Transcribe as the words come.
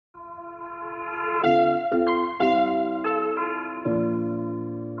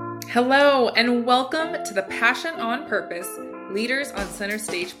Hello, and welcome to the Passion on Purpose Leaders on Center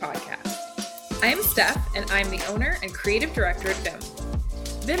Stage podcast. I am Steph, and I'm the owner and creative director at VIM.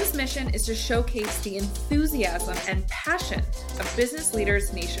 VIM's mission is to showcase the enthusiasm and passion of business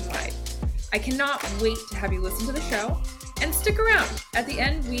leaders nationwide. I cannot wait to have you listen to the show, and stick around. At the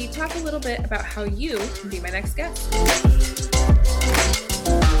end, we talk a little bit about how you can be my next guest.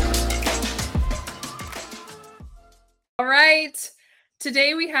 All right.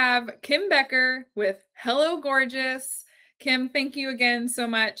 Today we have Kim Becker with Hello Gorgeous. Kim, thank you again so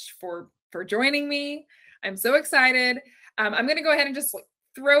much for joining me. I'm so excited. I'm going to go ahead and just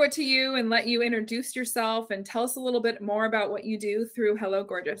throw it to you and let you introduce yourself and tell us a little bit more about what you do through Hello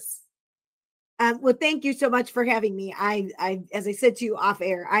Gorgeous. Well, thank you so much for having me. As I said to you off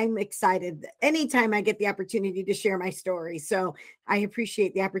air, I'm excited anytime I get the opportunity to share my story. So I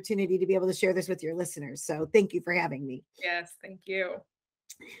appreciate the opportunity to be able to share this with your listeners. So thank you for having me. Yes, thank you.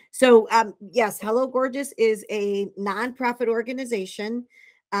 So yes, Hello Gorgeous is a nonprofit organization.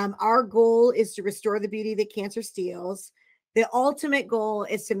 Our goal is to restore the beauty that cancer steals. The ultimate goal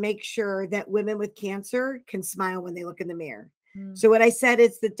is to make sure that women with cancer can smile when they look in the mirror. So what I said,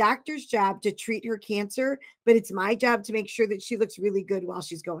 it's the doctor's job to treat her cancer, but it's my job to make sure that she looks really good while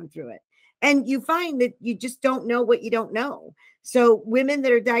she's going through it. And you find that you just don't know what you don't know. So women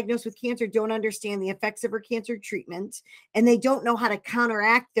that are diagnosed with cancer don't understand the effects of her cancer treatment, and they don't know how to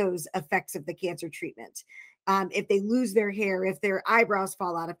counteract those effects of the cancer treatment. If they lose their hair, if their eyebrows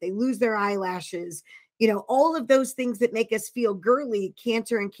fall out, if they lose their eyelashes, all of those things that make us feel girly,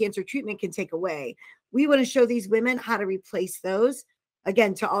 cancer and cancer treatment can take away. We want to show these women how to replace those,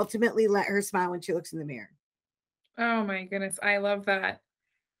 again, to ultimately let her smile when she looks in the mirror. Oh my goodness, I love that.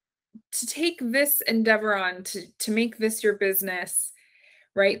 To take this endeavor on, to make this your business,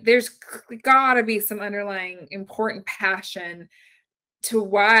 right? There's got to be some underlying important passion to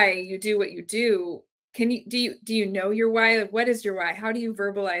why you do what you do. Do you know your why? Like, what is your why? How do you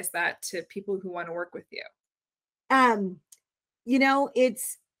verbalize that to people who want to work with you?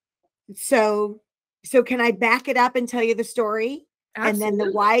 It's so can I back it up and tell you the story? Absolutely. And then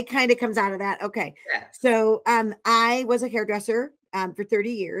the why kind of comes out of that. Okay. Yes. So I was a hairdresser for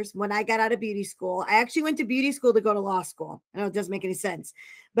 30 years. When I got out of beauty school, I actually went to beauty school to go to law school. I know it doesn't make any sense,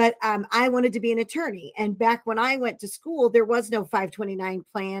 but I wanted to be an attorney. And back when I went to school, there was no 529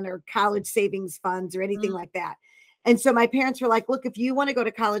 plan or college savings funds or anything like that. And so my parents were like, look, if you want to go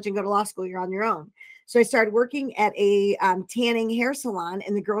to college and go to law school, you're on your own. So I started working at a tanning hair salon,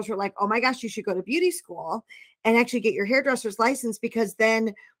 and the girls were like, oh my gosh, you should go to beauty school and actually get your hairdresser's license, because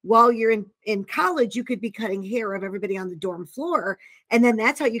then while you're in college, you could be cutting hair of everybody on the dorm floor. And then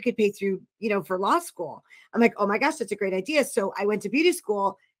that's how you could pay through, for law school. I'm like, oh my gosh, that's a great idea. So I went to beauty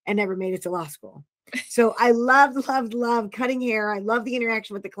school and never made it to law school. So I loved cutting hair. I love the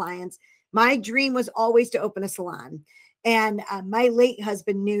interaction with the clients. My dream was always to open a salon. And my late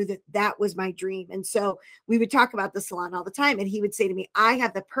husband knew that was my dream. And so we would talk about the salon all the time. And he would say to me, I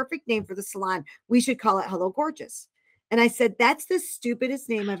have the perfect name for the salon. We should call it Hello Gorgeous. And I said, that's the stupidest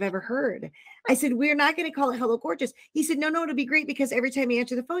name I've ever heard. I said, we're not going to call it Hello Gorgeous. He said, no, it'll be great, because every time you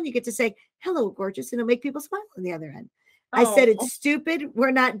answer the phone, you get to say, hello, gorgeous. And it'll make people smile on the other end. I said, it's stupid.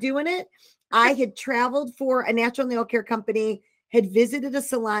 We're not doing it. I had traveled for a natural nail care company, had visited a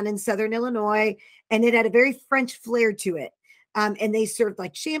salon in Southern Illinois, and it had a very French flair to it. And they served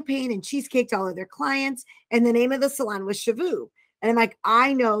like champagne and cheesecake to all of their clients. And the name of the salon was Chavou. And I'm like,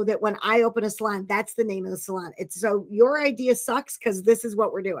 I know that when I open a salon, that's the name of the salon. So your idea sucks, because this is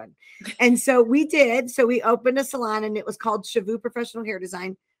what we're doing. And so we did. So we opened a salon, and it was called Chavou Professional Hair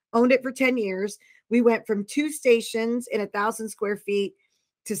Design, owned it for 10 years. We went from 2 stations in 1,000 square feet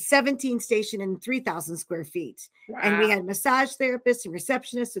to 17 station in 3,000 square feet. Wow. And we had massage therapists and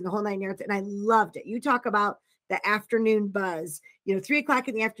receptionists and the whole 9 yards. And I loved it. You talk about the afternoon buzz, 3:00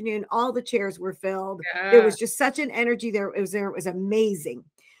 in the afternoon, all the chairs were filled. Yeah. There was just such an energy there. It was amazing,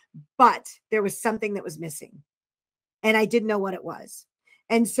 but there was something that was missing, and I didn't know what it was.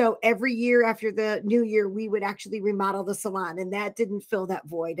 And so every year after the new year, we would actually remodel the salon, and that didn't fill that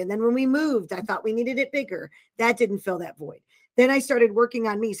void. And then when we moved, I thought we needed it bigger. That didn't fill that void. Then I started working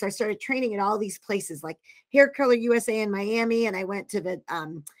on me. So I started training at all these places like Hair Color USA in Miami. And I went to the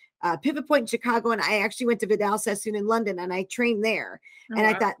Pivot Point in Chicago. And I actually went to Vidal Sassoon in London, and I trained there. Oh, and wow.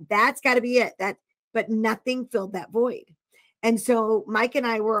 I thought that's got to be it. But nothing filled that void. And so Mike and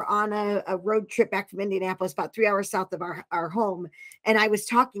I were on a road trip back from Indianapolis, about 3 hours south of our home. And I was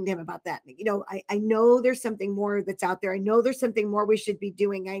talking to him about that. I know there's something more that's out there. I know there's something more we should be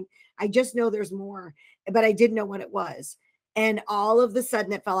doing. I just know there's more, but I didn't know what it was. And all of a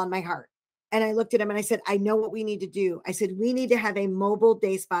sudden it fell on my heart. And I looked at him and I said, I know what we need to do. I said, we need to have a mobile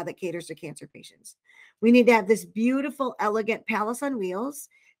day spa that caters to cancer patients. We need to have this beautiful, elegant palace on wheels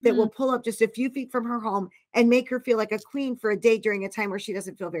that will pull up just a few feet from her home and make her feel like a queen for a day during a time where she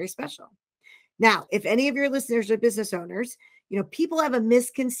doesn't feel very special. Now, if any of your listeners are business owners, people have a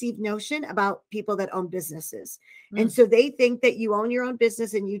misconceived notion about people that own businesses. And so they think that you own your own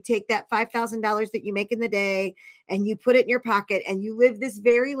business and you take that $5,000 that you make in the day and you put it in your pocket and you live this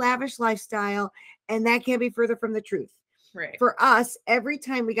very lavish lifestyle. And that can't be further from the truth. Right. For us, every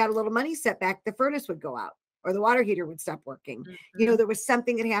time we got a little money set back, the furnace would go out or the water heater would stop working. There was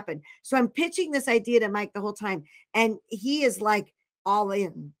something that happened. So I'm pitching this idea to Mike the whole time. And he is like, all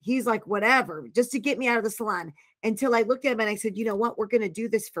in. He's like, whatever, just to get me out of the salon, until I looked at him and I said, you know what? We're going to do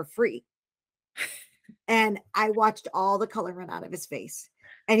this for free. And I watched all the color run out of his face.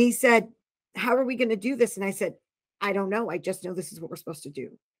 And he said, how are we going to do this? And I said, I don't know. I just know this is what we're supposed to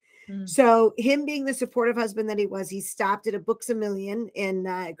do. So him being the supportive husband that he was, he stopped at a Books A Million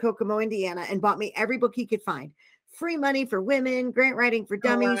in Kokomo, Indiana, and bought me every book he could find. Free money for women, grant writing for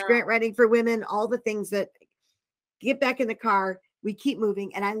dummies, grant writing for women, all the things that get back in the car. We keep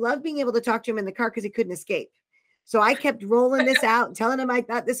moving. And I love being able to talk to him in the car because he couldn't escape. So I kept rolling this out and telling him I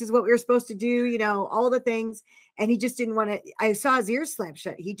thought this is what we were supposed to do, all the things. And he just didn't want to. I saw his ears slam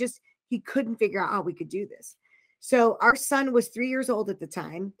shut. He couldn't figure out how we could do this. So our son was 3 years old at the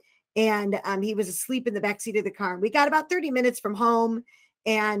time. And he was asleep in the backseat of the car. We got about 30 minutes from home.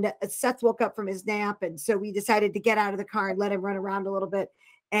 And Seth woke up from his nap. And so we decided to get out of the car and let him run around a little bit.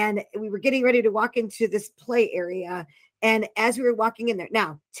 And we were getting ready to walk into this play area. And as we were walking in there,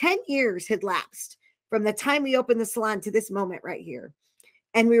 now 10 years had lapsed from the time we opened the salon to this moment right here.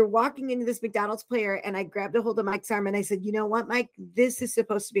 And we were walking into this McDonald's play area, and I grabbed a hold of Mike's arm and I said, you know what, Mike, this is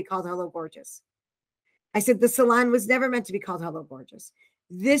supposed to be called Hello Gorgeous. I said, the salon was never meant to be called Hello Gorgeous.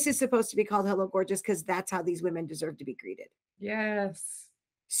 This is supposed to be called Hello Gorgeous because that's how these women deserve to be greeted. Yes.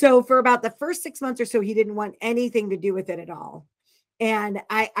 So for about the first 6 months or so, he didn't want anything to do with it at all. And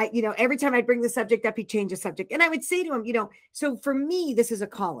I every time I'd bring the subject up, he'd change the subject. And I would say to him, so for me, this is a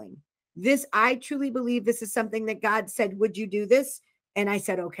calling. I truly believe this is something that God said, would you do this? And I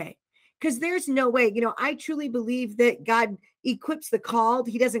said, okay. Because there's no way, I truly believe that God equips the called.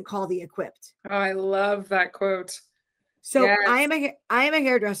 He doesn't call the equipped. Oh, I love that quote. So yes. I am a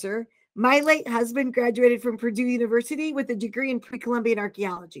hairdresser. My late husband graduated from Purdue University with a degree in pre-Columbian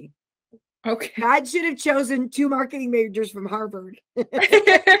archaeology. Okay. God should have chosen 2 marketing majors from Harvard.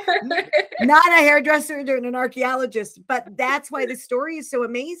 Not a hairdresser and an archaeologist, but that's why the story is so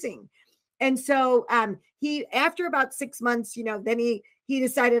amazing. And so he, after about 6 months, then he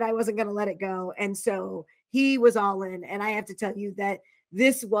decided I wasn't going to let it go. And so he was all in. And I have to tell you that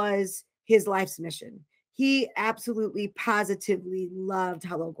this was his life's mission. He absolutely, positively loved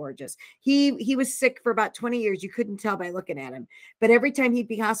Hello Gorgeous. He was sick for about 20 years. You couldn't tell by looking at him. But every time he'd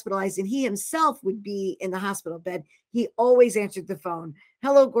be hospitalized and he himself would be in the hospital bed, he always answered the phone.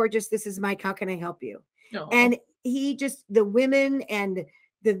 Hello, Gorgeous. This is Mike. How can I help you? Aww. And he just, the women and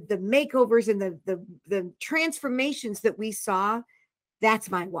the makeovers and the transformations that we saw,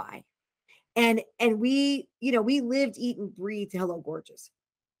 that's my why. And we, we lived, eat, and breathed Hello Gorgeous.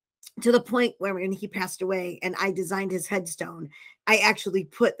 To the point where when he passed away and I designed his headstone, I actually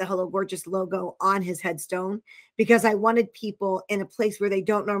put the Hello Gorgeous logo on his headstone because I wanted people in a place where they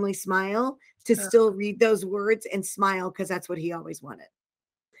don't normally smile to still read those words and smile because that's what he always wanted.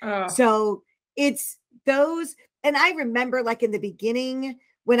 So it's those. And I remember like in the beginning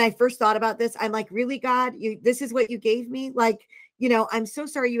when I first thought about this, I'm like, really, God, this is what you gave me? Like, I'm so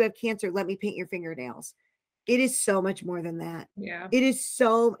sorry you have cancer. Let me paint your fingernails. It is so much more than that. Yeah. It is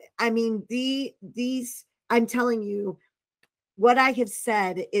so, these, I'm telling you, what I have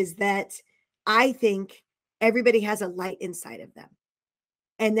said is that I think everybody has a light inside of them.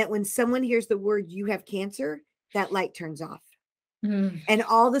 And that when someone hears the word, you have cancer, that light turns off. And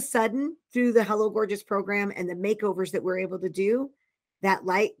all of a sudden, through the Hello Gorgeous program and the makeovers that we're able to do, that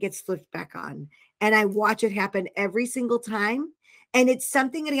light gets flipped back on. And I watch it happen every single time. And it's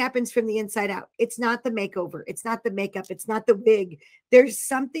something that happens from the inside out. It's not the makeover. It's not the makeup. It's not the wig. There's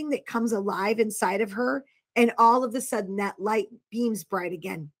something that comes alive inside of her. And all of a sudden that light beams bright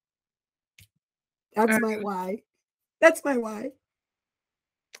again. That's my why. That's my why.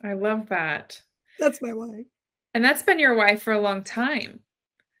 I love that. That's my why. And that's been your why for a long time,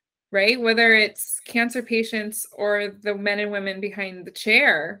 right? Whether it's cancer patients or the men and women behind the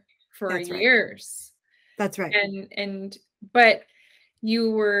chair for years. That's right. But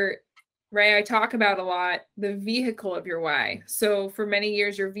you were, right, I talk about a lot, the vehicle of your why. So for many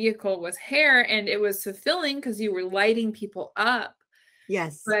years, your vehicle was hair and it was fulfilling because you were lighting people up.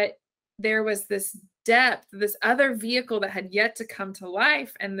 Yes. But there was this depth, this other vehicle that had yet to come to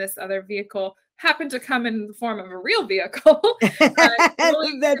life, and this other vehicle happened to come in the form of a real vehicle,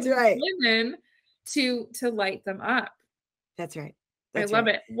 willing That's for right. women to light them up. That's right. I That's love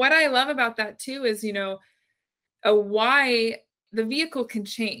right. it. What I love about that too is, a why, the vehicle can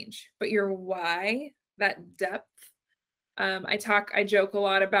change, but your why, that depth. I joke a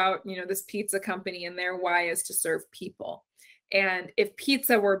lot about, this pizza company, and their why is to serve people. And if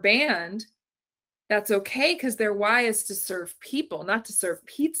pizza were banned, that's okay, because their why is to serve people, not to serve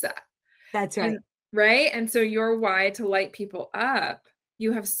pizza. That's right. And right. And so your why, to light people up,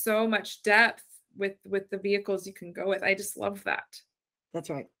 you have so much depth with the vehicles you can go with. I just love that. That's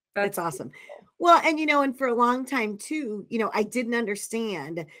right. That's That's awesome. beautiful. Well, and and for a long time too, I didn't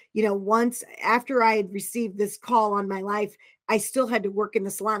understand, once after I had received this call on my life, I still had to work in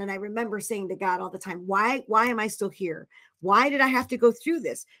the salon. And I remember saying to God all the time, why am I still here? Why did I have to go through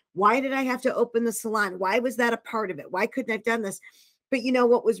this? Why did I have to open the salon? Why was that a part of it? Why couldn't I have done this? But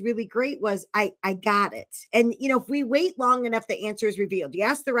what was really great was I got it. And if we wait long enough, the answer is revealed. You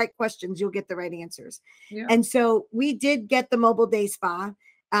ask the right questions, you'll get the right answers. Yeah. And so we did get the mobile day spa.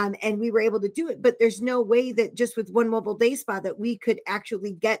 And we were able to do it, but there's no way that just with one mobile day spa that we could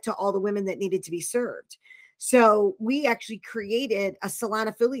actually get to all the women that needed to be served. So we actually created a salon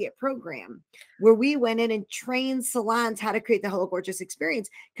affiliate program where we went in and trained salons how to create the Hello Gorgeous experience,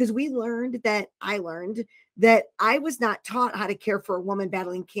 because I learned that I was not taught how to care for a woman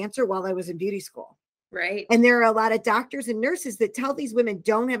battling cancer while I was in beauty school. Right. And there are a lot of doctors and nurses that tell these women,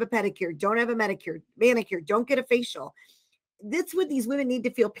 don't have a pedicure, don't have a manicure, don't get a facial. That's what these women need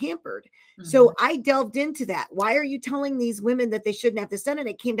to feel pampered. Mm-hmm. So I delved into that. Why are you telling these women that they shouldn't have this done? And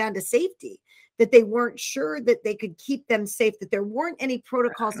it came down to safety, that they weren't sure that they could keep them safe, that there weren't any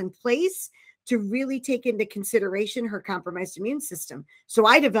protocols in place to really take into consideration her compromised immune system. So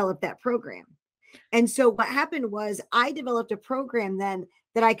I developed that program. And so what happened was I developed a program then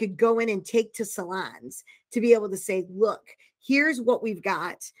that I could go in and take to salons to be able to say, look, here's what we've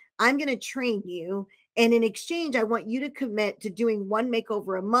got. I'm going to train you. And in exchange, I want you to commit to doing one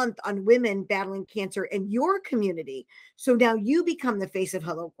makeover a month on women battling cancer in your community. So now you become the face of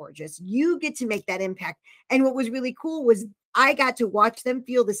Hello Gorgeous. You get to make that impact. And what was really cool was I got to watch them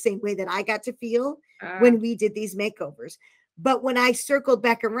feel the same way that I got to feel when we did these makeovers. But when I circled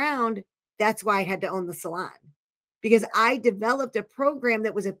back around, that's why I had to own the salon, because I developed a program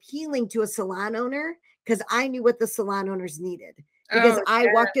that was appealing to a salon owner, because I knew what the salon owners needed. Because I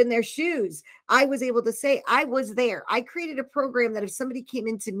walked in their shoes. I was able to say I was there. I created a program that if somebody came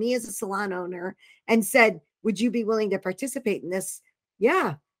into me as a salon owner and said, would you be willing to participate in this?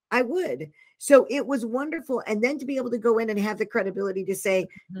 Yeah, I would. So it was wonderful. And then to be able to go in and have the credibility to say,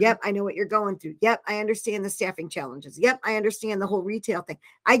 yep, I know what you're going through. Yep, I understand the staffing challenges. Yep, I understand the whole retail thing.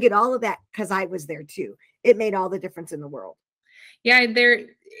 I get all of that because I was there too. It made all the difference in the world. Yeah,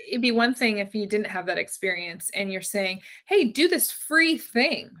 it'd be one thing if you didn't have that experience and you're saying, hey, do this free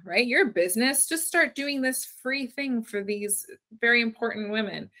thing, right? Your business, just start doing this free thing for these very important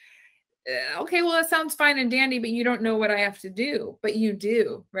women. Okay, well, that sounds fine and dandy, but you don't know what I have to do, but you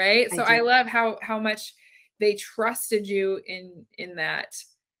do, right? So I love how much they trusted you in that.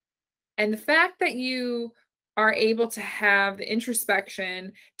 And the fact that you are able to have the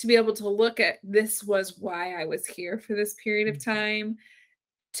introspection to be able to look at, this was why I was here for this period of time,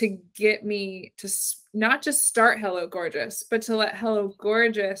 to get me to not just start Hello Gorgeous, but to let Hello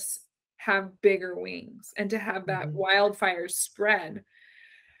Gorgeous have bigger wings and to have that wildfire spread.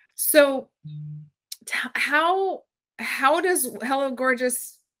 So how does Hello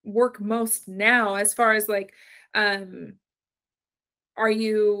Gorgeous work most now, as far as like, are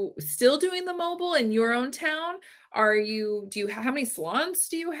you still doing the mobile in your own town? How many salons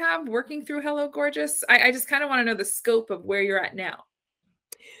do you have working through Hello Gorgeous? I just kind of want to know the scope of where you're at now.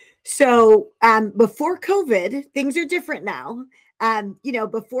 So before COVID, things are different now.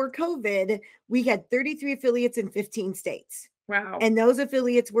 Before COVID, we had 33 affiliates in 15 states. Wow. And those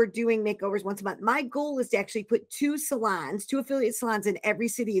affiliates were doing makeovers once a month. My goal is to actually put two affiliate salons in every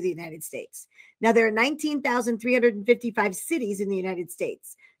city of the United States. Now, there are 19,355 cities in the United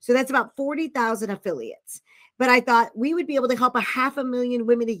States. So that's about 40,000 affiliates. But I thought we would be able to help 500,000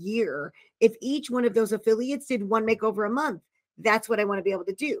 women a year if each one of those affiliates did one makeover a month. That's what I want to be able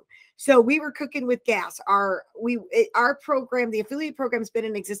to do. So we were cooking with gas. Our program, the affiliate program, has been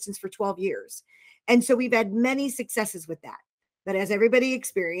in existence for 12 years. And so we've had many successes with that. But as everybody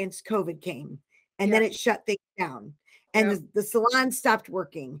experienced, COVID came and then it shut things down. and Yep. the salon stopped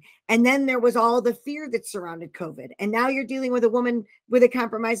working. And then there was all the fear that surrounded COVID. And now you're dealing with a woman with a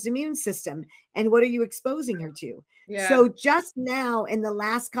compromised immune system. And what are you exposing her to? Yeah. So just now in the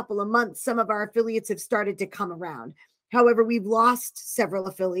last couple of months, some of our affiliates have started to come around. However, we've lost several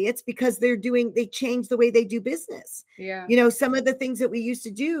affiliates because they changed the way they do business. Yeah. Some of the things that we used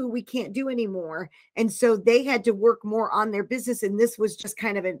to do, we can't do anymore. And so they had to work more on their business. And this was just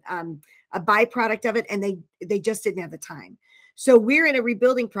kind of a byproduct of it. And they just didn't have the time. So we're in a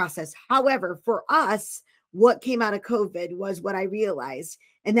rebuilding process. However, for us, what came out of COVID was what I realized.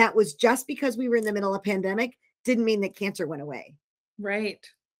 And that was just because we were in the middle of a pandemic didn't mean that cancer went away. Right.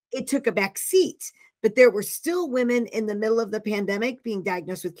 It took a back seat, but there were still women in the middle of the pandemic being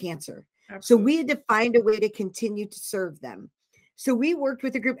diagnosed with cancer. Absolutely. So we had to find a way to continue to serve them. So we worked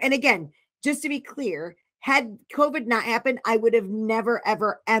with a group. And again, just to be clear, had COVID not happened, I would have never,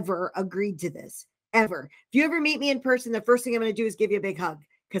 ever, ever agreed to this, ever. If you ever meet me in person, the first thing I'm going to do is give you a big hug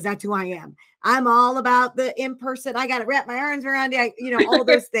because that's who I am. I'm all about the in-person. I got to wrap my arms around you, all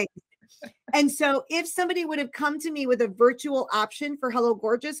those things. And so if somebody would have come to me with a virtual option for Hello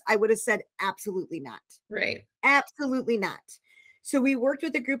Gorgeous, I would have said, absolutely not. Right. Absolutely not. So we worked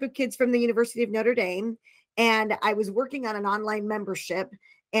with a group of kids from the University of Notre Dame, and I was working on an online membership.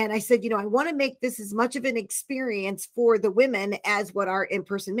 And I said, I want to make this as much of an experience for the women as what our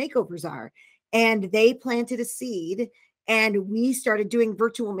in-person makeovers are. And they planted a seed, and we started doing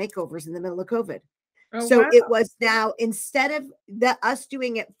virtual makeovers in the middle of COVID. Oh, So wow. it was now, instead of us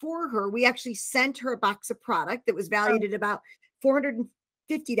doing it for her, we actually sent her a box of product that was valued at about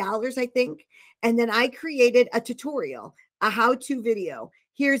 $450, I think. And then I created a tutorial, a how-to video.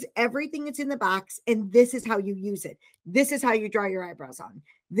 Here's everything that's in the box, and this is how you use it. This is how you draw your eyebrows on.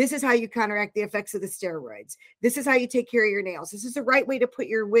 This is how you counteract the effects of the steroids. This is how you take care of your nails. This is the right way to put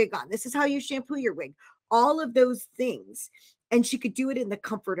your wig on. This is how you shampoo your wig. All of those things. And she could do it in the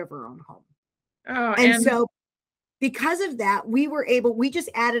comfort of her own home. Oh, And so because of that, we just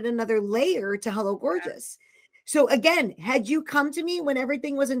added another layer to Hello Gorgeous. So again, had you come to me when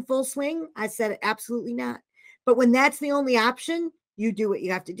everything was in full swing, I said, absolutely not. But when that's the only option, you do what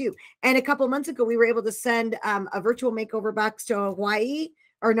you have to do. And a couple of months ago, we were able to send a virtual makeover box to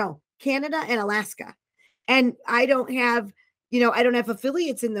Canada and Alaska. And I don't have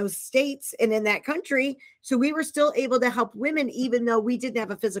affiliates in those states and in that country. So we were still able to help women, even though we didn't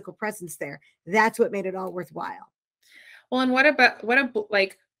have a physical presence there. That's what made it all worthwhile. Well, and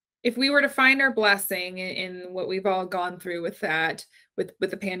if we were to find our blessing in what we've all gone through with that, with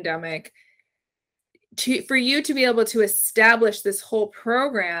the pandemic, for you to be able to establish this whole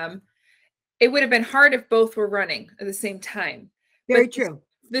program, it would have been hard if both were running at the same time. Very true.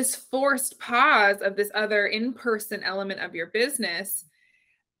 This forced pause of this other in-person element of your business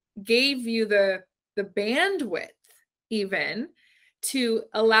gave you the bandwidth even to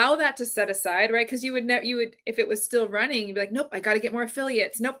allow that to set aside, right? Because you would, if it was still running, you'd be like, nope, I got to get more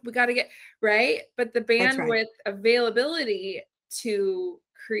affiliates. Nope, we got to get, right? But the bandwidth availability to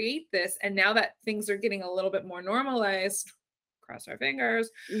create this, and now that things are getting a little bit more normalized, cross our fingers.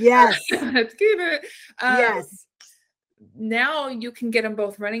 Yes. Let's keep it. Yes. Now you can get them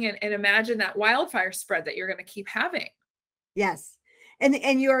both running and imagine that wildfire spread that you're going to keep having. Yes.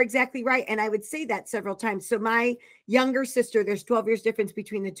 And you are exactly right. And I would say that several times. So my younger sister, there's 12 years difference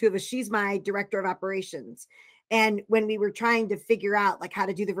between the two of us. She's my director of operations. And when we were trying to figure out how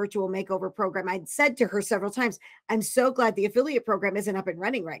to do the virtual makeover program, I'd said to her several times, I'm so glad the affiliate program isn't up and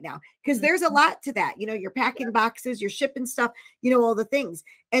running right now, because there's a lot to that. You're packing boxes, you're shipping stuff, all the things.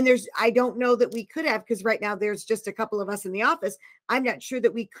 And I don't know that we could have, because right now there's just a couple of us in the office. I'm not sure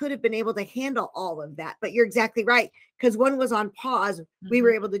that we could have been able to handle all of that, but you're exactly right. Because one was on pause. We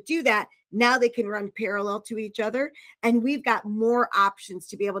were able to do that. Now they can run parallel to each other. And we've got more options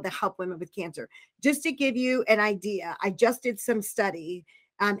to be able to help women with cancer. Just to give you an idea, I just did some study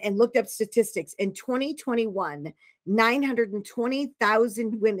and looked up statistics. In 2021,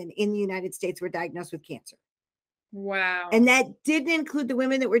 920,000 women in the United States were diagnosed with cancer. Wow. And that didn't include the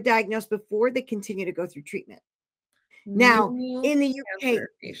women that were diagnosed before that continue to go through treatment. Now, in the UK,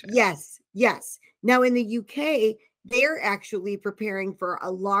 yes. Now, in the UK, they're actually preparing for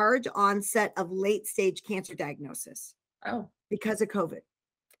a large onset of late stage cancer diagnosis. Oh. Because of COVID.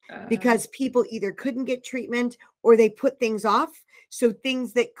 Because people either couldn't get treatment or they put things off. So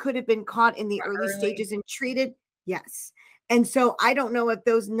things that could have been caught in the early stages and treated. Yes. And so I don't know if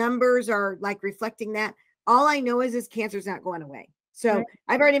those numbers are reflecting that. All I know is cancer's not going away. So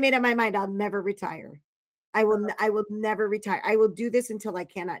I've already made up my mind. I'll never retire. I will never retire. I will do this until I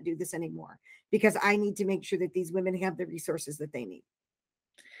cannot do this anymore, because I need to make sure that these women have the resources that they need.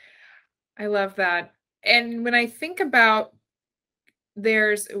 I love that. And when I think about,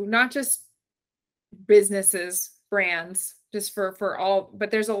 there's not just businesses, brands, just for all,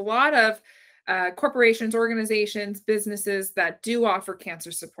 but there's a lot of corporations, organizations, businesses that do offer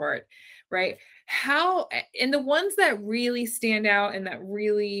cancer support, right? How, and the ones that really stand out and that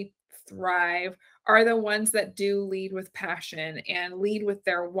really thrive are the ones that do lead with passion and lead with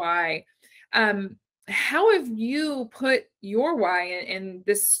their why. Um, how have you put your why in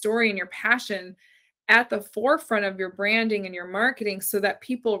this story and your passion at the forefront of your branding and your marketing so that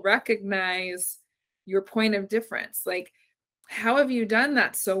people recognize your point of difference? Like, how have you done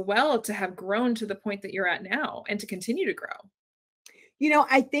that so well to have grown to the point that you're at now and to continue to grow?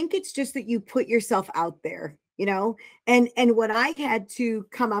 I think it's just that you put yourself out there, and what I had to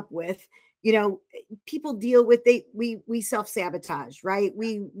come up with, people deal with, we self-sabotage, right?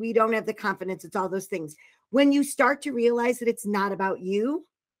 We don't have the confidence. It's all those things. When you start to realize that it's not about you,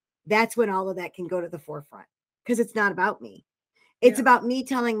 that's when all of that can go to the forefront, because it's not about me. It's Yeah. about me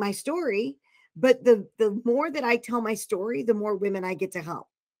telling my story. But the more that I tell my story, the more women I get to help,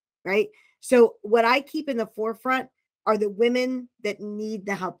 right? So what I keep in the forefront are the women that need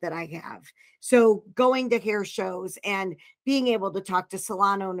the help that I have. So going to hair shows and being able to talk to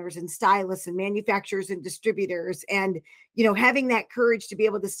salon owners and stylists and manufacturers and distributors, and having that courage to be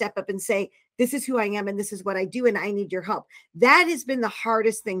able to step up and say, this is who I am and this is what I do and I need your help. That has been the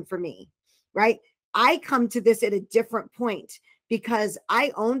hardest thing for me, right? I come to this at a different point because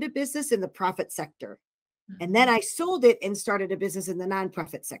I owned a business in the profit sector. And then Mhm. I sold it and started a business in the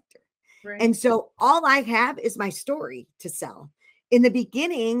nonprofit sector. Right. And so all I have is my story to sell. In the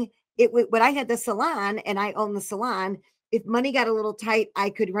beginning, when I had the salon and I owned the salon, if money got a little tight, I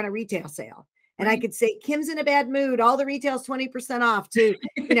could run a retail sale. And I Right. could say, Kim's in a bad mood. All the retail's 20% off to,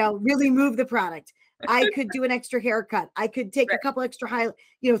 really move the product. I could do an extra haircut. I could take a Right. couple extra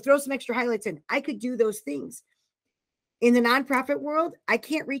throw some extra highlights in. I could do those things. In the nonprofit world, I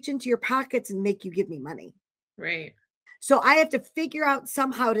can't reach into your pockets and make you give me money. Right. So I have to figure out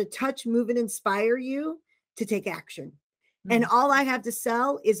somehow to touch, move, and inspire you to take action. And Mhm. all I have to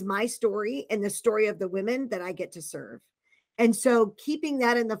sell is my story and the story of the women that I get to serve. And so keeping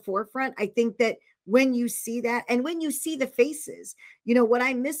that in the forefront, I think that when you see that and when you see the faces, what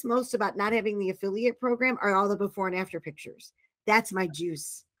I miss most about not having the affiliate program are all the before and after pictures. That's my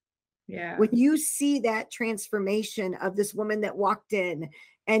juice. Yeah. When you see that transformation of this woman that walked in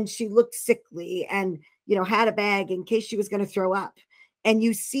and she looked sickly and had a bag in case she was going to throw up, and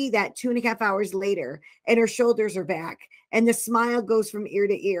you see that 2.5 hours later and her shoulders are back and the smile goes from ear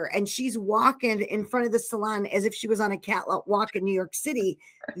to ear and she's walking in front of the salon as if she was on a catwalk in New York City,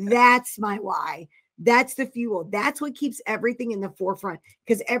 that's my why. That's the fuel. That's what keeps everything in the forefront,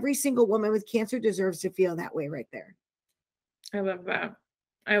 because every single woman with cancer deserves to feel that way right there. I love that.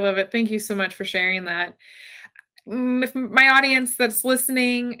 I love it. Thank you so much for sharing that. If my audience that's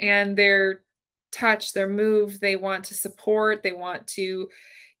listening and they're touched, they're moved, they want to support, they want to,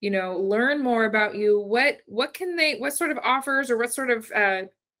 learn more about you, what can they, what sort of offers or what sort of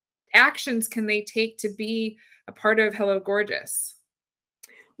actions can they take to be a part of Hello Gorgeous?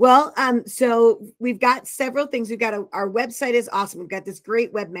 Well, so we've got several things. Our website is awesome. We've got this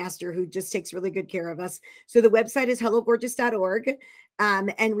great webmaster who just takes really good care of us. So the website is hellogorgeous.org.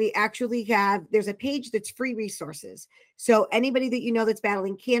 And we actually there's a page that's free resources. So anybody that that's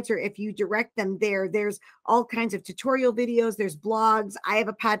battling cancer, if you direct them there's all kinds of tutorial videos, there's blogs. I have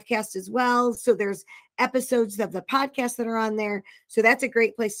a podcast as well. So there's episodes of the podcast that are on there. So that's a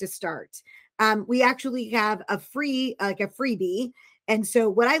great place to start. We actually have a freebie. And so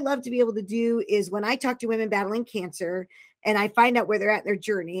what I love to be able to do is when I talk to women battling cancer and I find out where they're at in their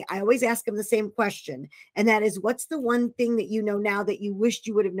journey, I always ask them the same question. And that is, what's the one thing that you know now that you wished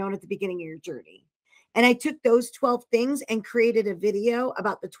you would have known at the beginning of your journey? And I took those 12 things and created a video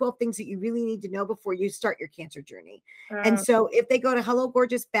about the 12 things that you really need to know before you start your cancer journey. And Uh, so if they go to Hello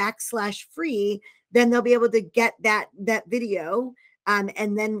Gorgeous /free, then they'll be able to get that video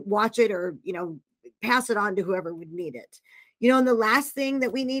and then watch it or, pass it on to whoever would need it. And the last thing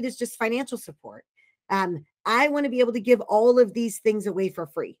that we need is just financial support. I want to be able to give all of these things away for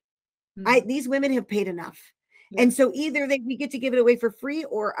free. mhm. These women have paid enough. And Yes. so either we get to give it away for free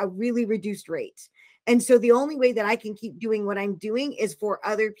or a really reduced rate. And so the only way that I can keep doing what I'm doing is for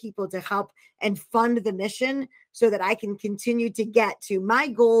other people to help and fund the mission so that I can continue to get to, my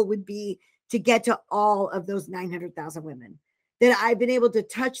goal would be to get to all of those 900,000 women that I've been able to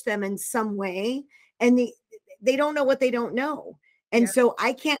touch them in some way. And they don't know what they don't know. And Yeah. so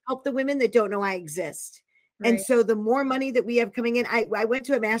I can't help the women that don't know I exist. And Right. so the more money that we have coming in, I went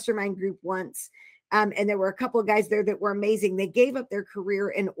to a mastermind group once And there were a couple of guys there that were amazing. They gave up their career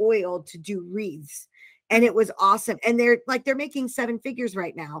in oil to do wreaths. And it was awesome. And they're making 7 figures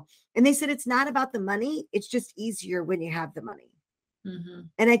right now. And they said, it's not about the money. It's just easier when you have the money. Mm-hmm.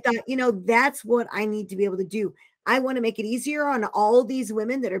 And I thought, that's what I need to be able to do. I want to make it easier on all these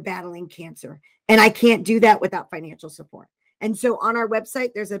women that are battling cancer. And I can't do that without financial support. And so on our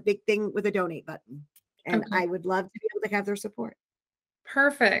website, there's a big thing with a donate button. And I would love to be able to have their support.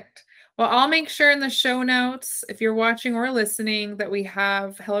 Perfect. Well, I'll make sure in the show notes, if you're watching or listening, that we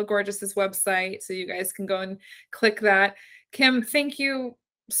have Hello Gorgeous's website, so you guys can go and click that. Kim, thank you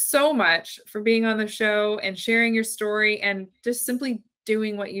so much for being on the show and sharing your story and just simply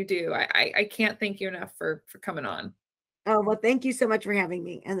doing what you do. I can't thank you enough for coming on. Oh, well, thank you so much for having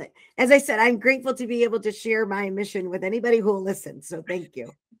me. And as I said, I'm grateful to be able to share my mission with anybody who will listen. So thank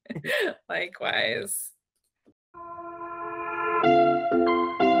you. Likewise.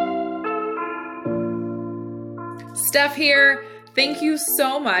 Steph here. Thank you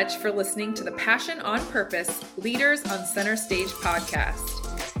so much for listening to the Passion on Purpose Leaders on Center Stage podcast.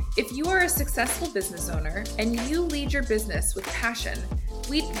 If you are a successful business owner and you lead your business with passion,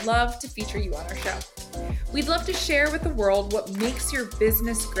 we'd love to feature you on our show. We'd love to share with the world what makes your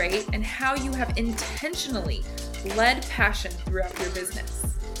business great and how you have intentionally led passion throughout your business.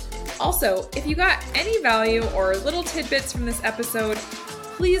 Also, if you got any value or little tidbits from this episode,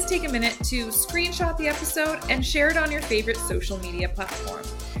 please take a minute to screenshot the episode and share it on your favorite social media platform.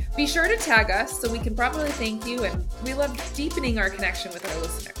 Be sure to tag us so we can properly thank you, and we love deepening our connection with our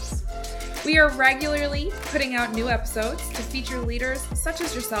listeners. We are regularly putting out new episodes to feature leaders such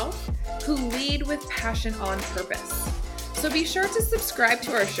as yourself who lead with passion on purpose. So be sure to subscribe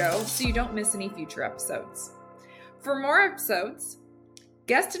to our show so you don't miss any future episodes. For more episodes,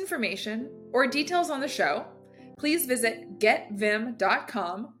 guest information, or details on the show, please visit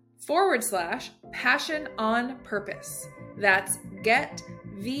getvim.com/passion on purpose. That's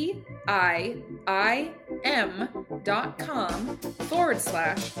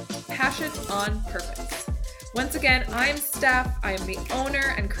getvim.com/passion on purpose. Once again, I'm Steph. I am the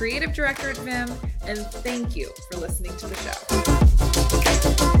owner and creative director at Vim, and thank you for listening to the show.